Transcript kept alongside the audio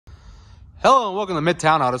Hello and welcome to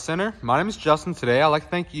Mid-Towne Auto Center. My name is Justin. Today I'd like to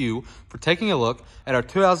thank you for taking a look at our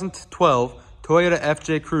 2012 Toyota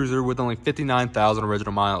FJ Cruiser with only 59,000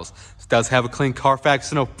 original miles. This does have a clean Carfax,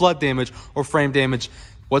 so no flood damage or frame damage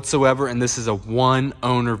whatsoever, and this is a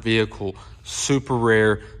one-owner vehicle. Super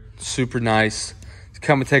rare, super nice.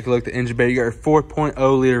 Come and take a look at the engine bay. You got your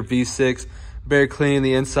 4.0 liter V6, very clean in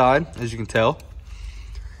the inside, as you can tell.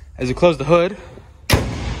 As you close the hood,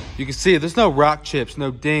 you can see there's no rock chips,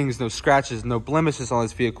 no dings, no scratches, no blemishes on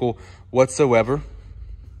this vehicle whatsoever.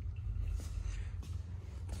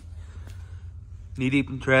 Knee deep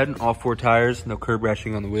in tread, all four tires, no curb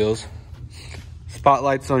rashing on the wheels.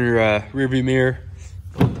 Spotlights on your rear view mirror.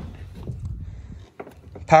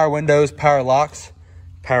 Power windows, power locks,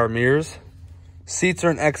 power mirrors. Seats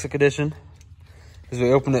are in excellent condition. As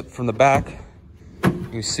we open it from the back, you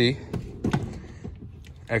can see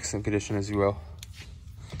excellent condition as well.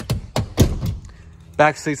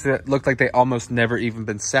 Back seats that look like they almost never even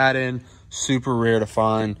been sat in. Super rare to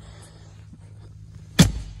find.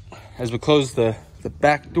 As we close the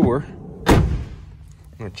back door, I'm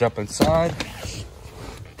gonna jump inside.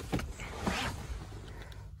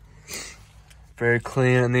 Very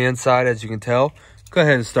clean on the inside, as you can tell. Go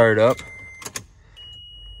ahead and start it up.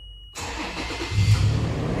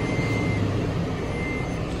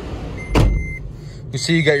 You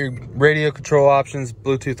see you got your radio control options,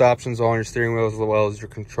 Bluetooth options all on your steering wheel, as well as your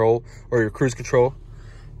control or your cruise control.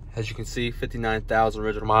 As you can see, 59,000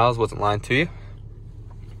 original miles, wasn't lying to you.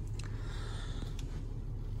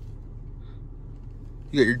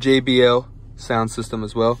 You got your JBL sound system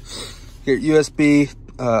as well. You got your USB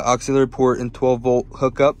auxiliary port and 12-volt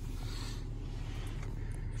hookup.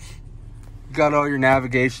 You got all your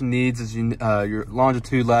navigation needs, as you your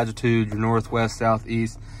longitude, latitude, your north, west, south,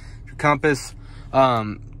 east, your compass.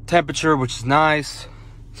 Temperature, which is nice.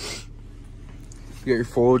 You got your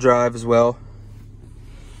four-wheel drive as well.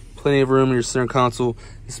 Plenty of room in your center console.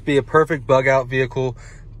 This would be a perfect bug out vehicle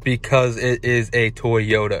because it is a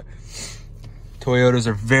Toyota. Toyotas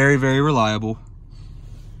are very, very reliable.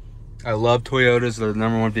 I love Toyotas. They're the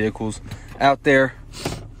 #1 vehicles out there.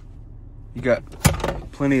 You got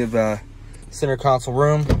plenty of center console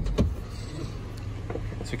room.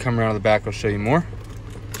 So we come around to the back, I'll show you more.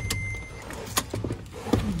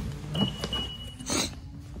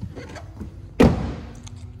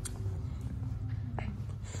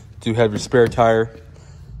 Do have your spare tire.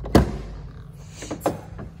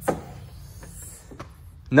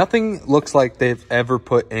 Nothing looks like they've ever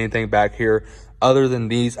put anything back here other than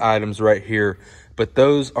these items right here. But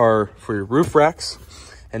those are for your roof racks.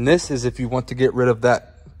 And this is if you want to get rid of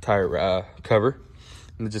that tire cover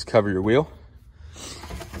and just cover your wheel.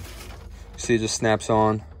 See, it just snaps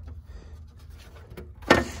on.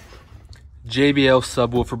 JBL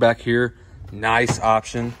subwoofer back here. Nice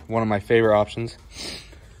option. One of my favorite options.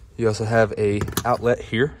 You also have a outlet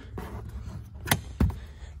here.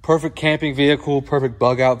 Perfect camping vehicle, perfect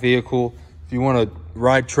bug out vehicle. If you want to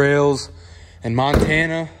ride trails in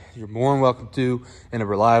Montana, you're more than welcome to, in a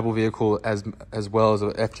reliable vehicle as well as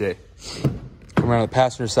a FJ. Come around the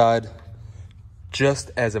passenger side,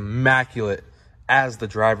 just as immaculate as the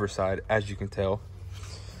driver's side, as you can tell.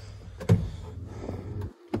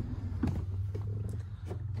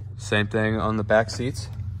 Same thing on the back seats.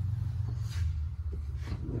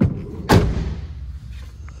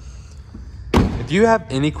 If you have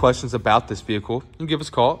any questions about this vehicle, you can give us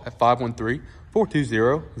a call at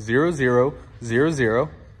 513-420-0000,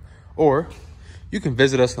 or you can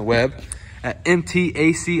visit us on the web at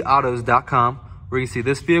mtaceautos.com, where you can see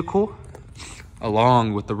this vehicle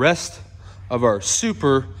along with the rest of our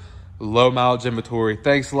super low mileage inventory.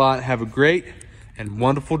 Thanks a lot. Have a great and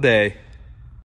wonderful day.